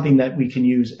something that we can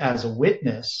use as a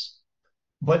witness,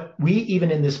 but we,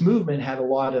 even in this movement, had a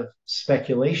lot of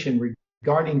speculation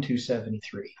regarding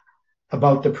 273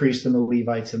 about the priests and the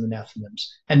Levites and the Nephilims,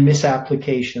 and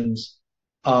misapplications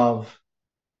of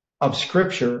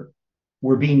Scripture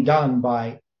were being done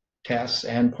by Tess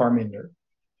and Parminder.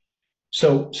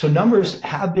 So numbers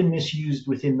have been misused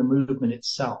within the movement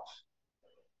itself.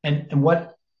 And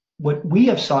what we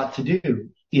have sought to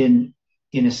do in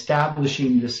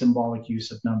establishing the symbolic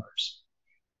use of numbers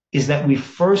is that we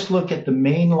first look at the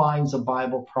main lines of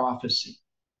Bible prophecy,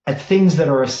 at things that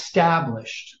are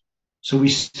established. So we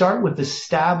start with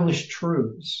established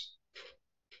truths,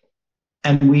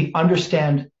 and we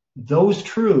understand those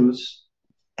truths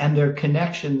and their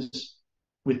connections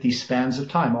with these spans of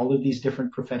time, all of these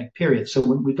different prophetic periods. So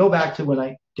when we go back to when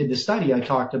I did the study, I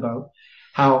talked about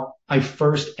how I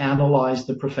first analyzed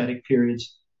the prophetic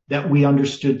periods that we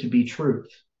understood to be truth,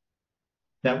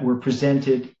 that were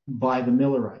presented by the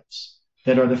Millerites,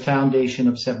 that are the foundation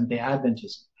of Seventh-day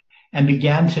Adventism, and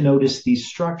began to notice these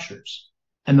structures.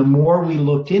 And the more we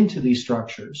looked into these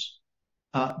structures,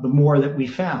 the more that we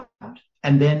found.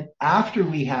 And then after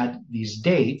we had these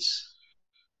dates,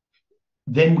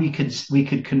 then we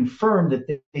could confirm that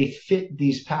they fit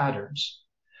these patterns,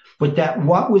 but that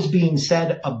what was being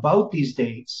said about these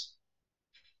dates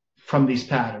from these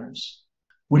patterns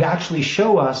would actually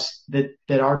show us that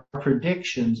our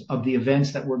predictions of the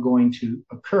events that were going to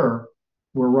occur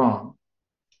were wrong.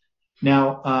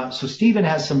 Now, so Stephen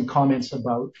has some comments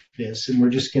about this, and we're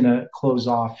just going to close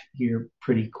off here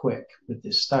pretty quick with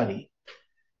this study.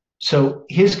 So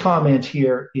his comment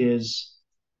here is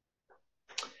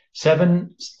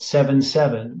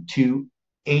 777 to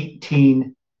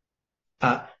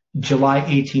July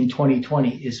 18,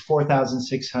 2020 is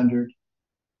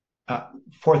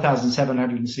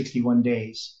 4,761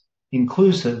 days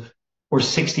inclusive, or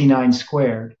 69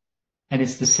 squared, and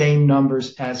it's the same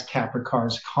numbers as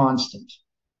Capricorn's constant.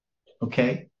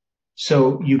 Okay,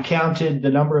 so you counted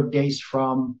the number of days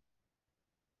from,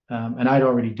 and I'd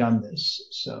already done this,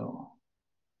 so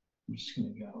I'm just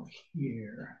going to go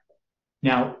here.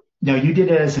 Now you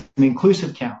did it as an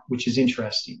inclusive count, which is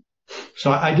interesting.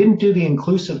 So I didn't do the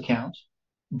inclusive count,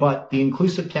 but the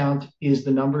inclusive count is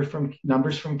the numbers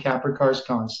from Capricorn's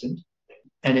constant,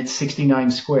 and it's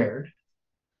 69 squared.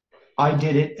 I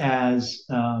did it as,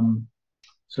 so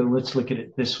let's look at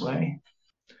it this way.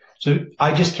 So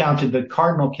I just counted the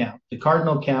cardinal count. The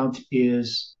cardinal count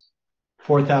is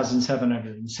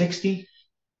 4,760.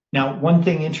 Now, one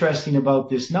thing interesting about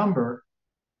this number,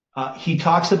 he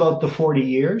talks about the 40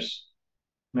 years,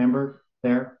 remember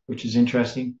there, which is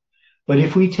interesting. But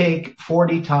if we take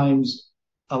 40 times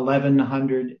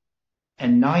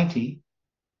 1190,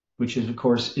 which is, of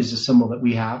course, is a symbol that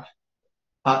we have,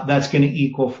 that's going to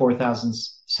equal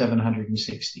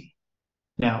 4,760.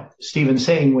 Now, Stephen's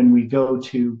saying when we go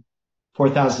to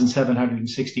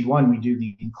 4,761, we do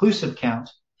the inclusive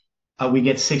count, we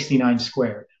get 69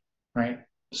 squared, right?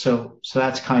 So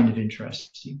that's kind of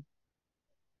interesting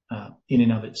in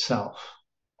and of itself.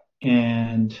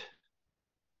 And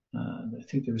I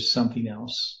think there was something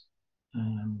else.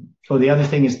 So the other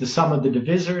thing is the sum of the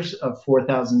divisors of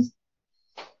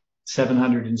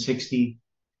 4,760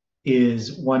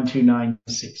 is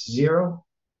 12960.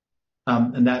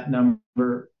 And that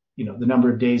number, the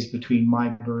number of days between my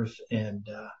birth and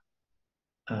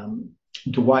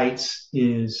Dwight's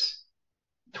is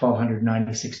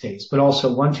 1,296 days. But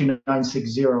also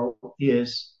 12960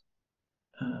 is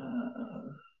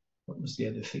what was the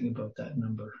other thing about that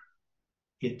number?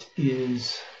 It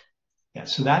is, yeah,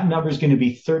 so that number is going to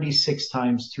be 36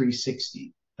 times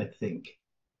 360, I think.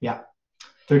 Yeah,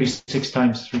 36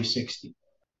 times 360.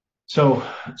 So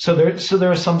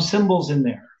there are some symbols in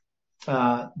there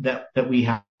that we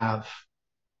have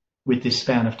with this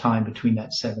span of time between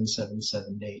that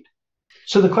 777 date.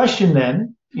 So the question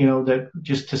then, that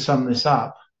just to sum this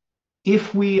up,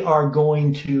 if we are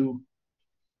going to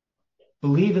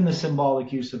believe in the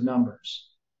symbolic use of numbers,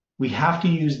 we have to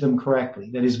use them correctly.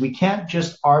 That is, we can't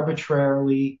just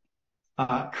arbitrarily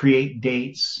create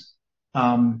dates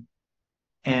and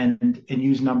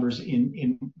use numbers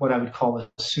in what I would call a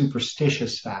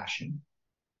superstitious fashion,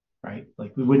 right?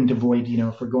 Like we wouldn't avoid,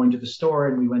 if we're going to the store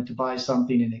and we went to buy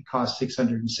something and it cost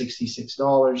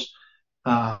 $666,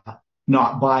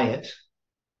 not buy it,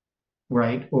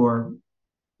 right? Or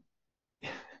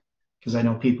because I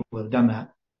know people who have done that.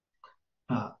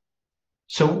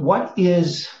 So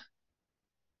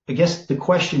I guess the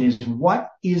question is, what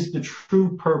is the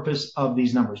true purpose of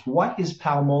these numbers? What is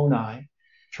Palmoni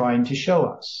trying to show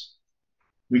us?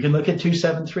 We can look at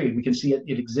 273. We can see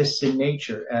it exists in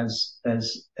nature as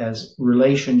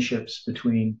relationships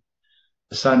between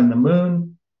the sun and the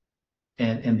moon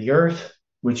and the earth,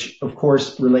 which of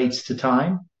course relates to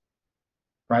time,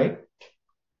 right?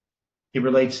 It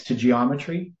relates to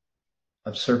geometry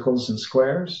of circles and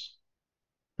squares,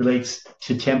 relates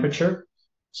to temperature,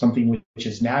 something which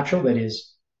is natural, that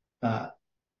is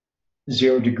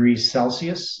 0 degrees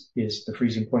Celsius is the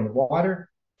freezing point of water,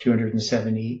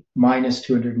 minus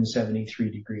 273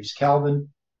 degrees Kelvin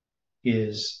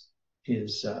is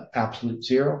absolute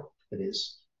zero, that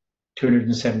is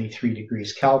 273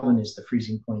 degrees Kelvin is the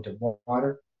freezing point of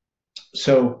water.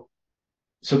 So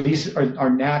these are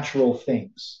natural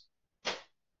things.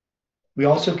 We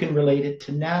also can relate it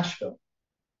to Nashville,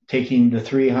 taking the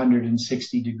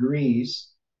 360 degrees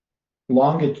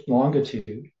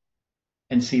longitude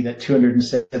and see that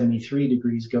 273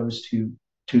 degrees goes to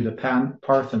the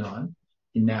Parthenon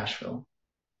in Nashville.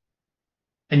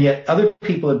 And yet other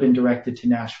people have been directed to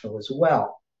Nashville as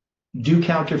well. Do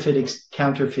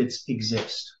counterfeits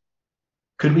exist?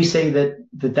 Could we say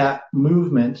that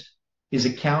movement is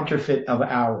a counterfeit of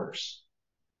ours?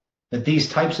 That these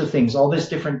types of things, all this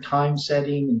different time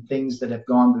setting and things that have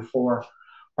gone before,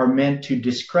 are meant to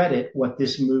discredit what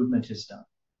this movement has done?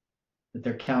 That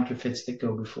they're counterfeits that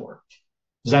go before.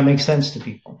 Does that make sense to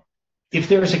people? If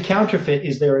there is a counterfeit,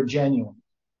 is there a genuine?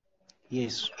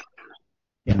 Yes.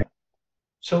 Yeah.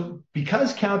 So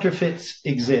because counterfeits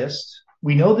exist,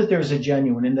 we know that there's a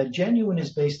genuine, and that genuine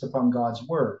is based upon God's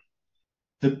word.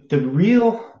 The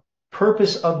real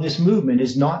purpose of this movement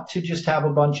is not to just have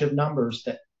a bunch of numbers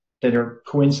that are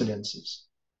coincidences,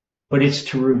 but it's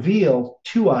to reveal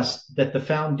to us that the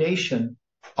foundation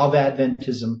of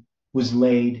Adventism was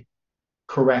laid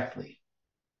correctly.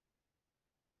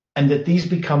 And that these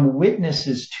become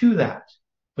witnesses to that,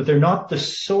 but they're not the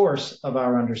source of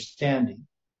our understanding.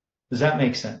 Does that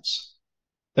make sense?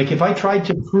 Like if I tried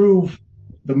to prove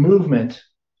the movement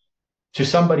to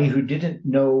somebody who didn't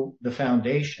know the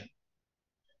foundation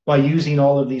by using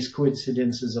all of these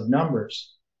coincidences of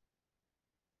numbers,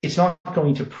 it's not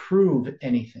going to prove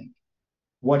anything.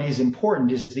 What is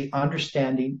important is the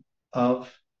understanding of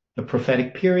the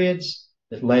prophetic periods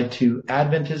that led to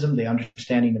Adventism, the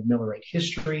understanding of Millerite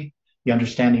history, the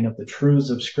understanding of the truths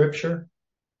of Scripture.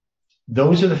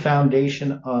 Those are the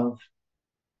foundation of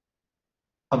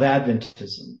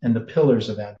Adventism and the pillars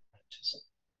of Adventism.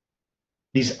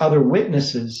 These other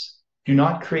witnesses do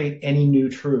not create any new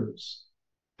truths.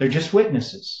 They're just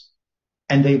witnesses.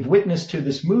 And they've witnessed to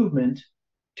this movement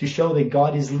to show that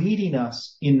God is leading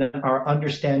us in our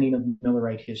understanding of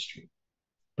Millerite history.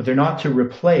 But they're not to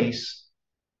replace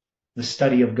the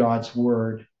study of God's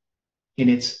word in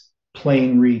its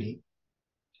plain reading.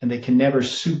 And they can never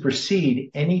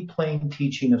supersede any plain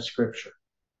teaching of Scripture.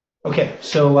 Okay,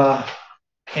 so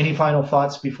any final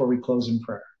thoughts before we close in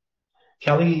prayer?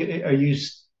 Kelly, are you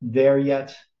there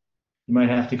yet? You might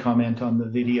have to comment on the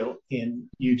video in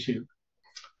YouTube.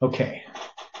 Okay,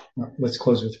 well, let's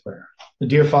close with prayer.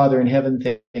 Dear Father in heaven,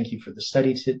 thank you for the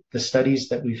studies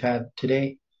that we've had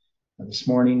today, this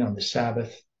morning on the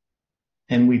Sabbath.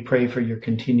 And we pray for your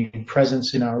continued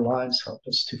presence in our lives. Help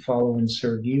us to follow and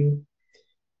serve you.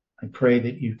 I pray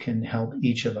that you can help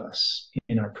each of us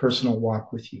in our personal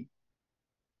walk with you.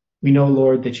 We know,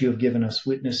 Lord, that you have given us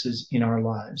witnesses in our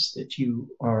lives, that you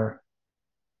are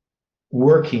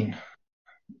working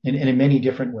in many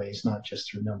different ways, not just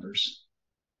through numbers.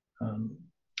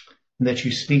 That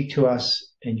you speak to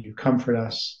us and you comfort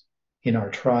us in our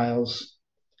trials,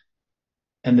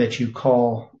 and that you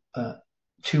call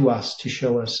to us to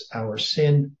show us our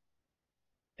sin,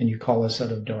 and you call us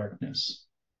out of darkness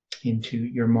into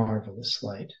your marvelous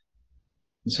light.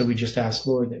 And so we just ask,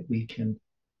 Lord, that we can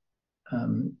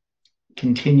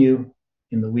continue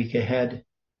in the week ahead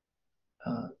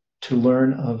to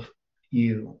learn of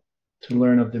you, to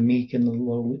learn of the meek and the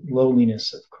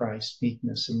lowliness of Christ,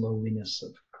 meekness and lowliness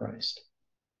of Christ.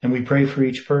 And we pray for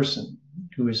each person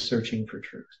who is searching for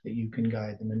truth, that you can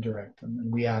guide them and direct them.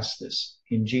 And we ask this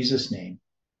in Jesus' name.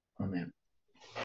 Amen.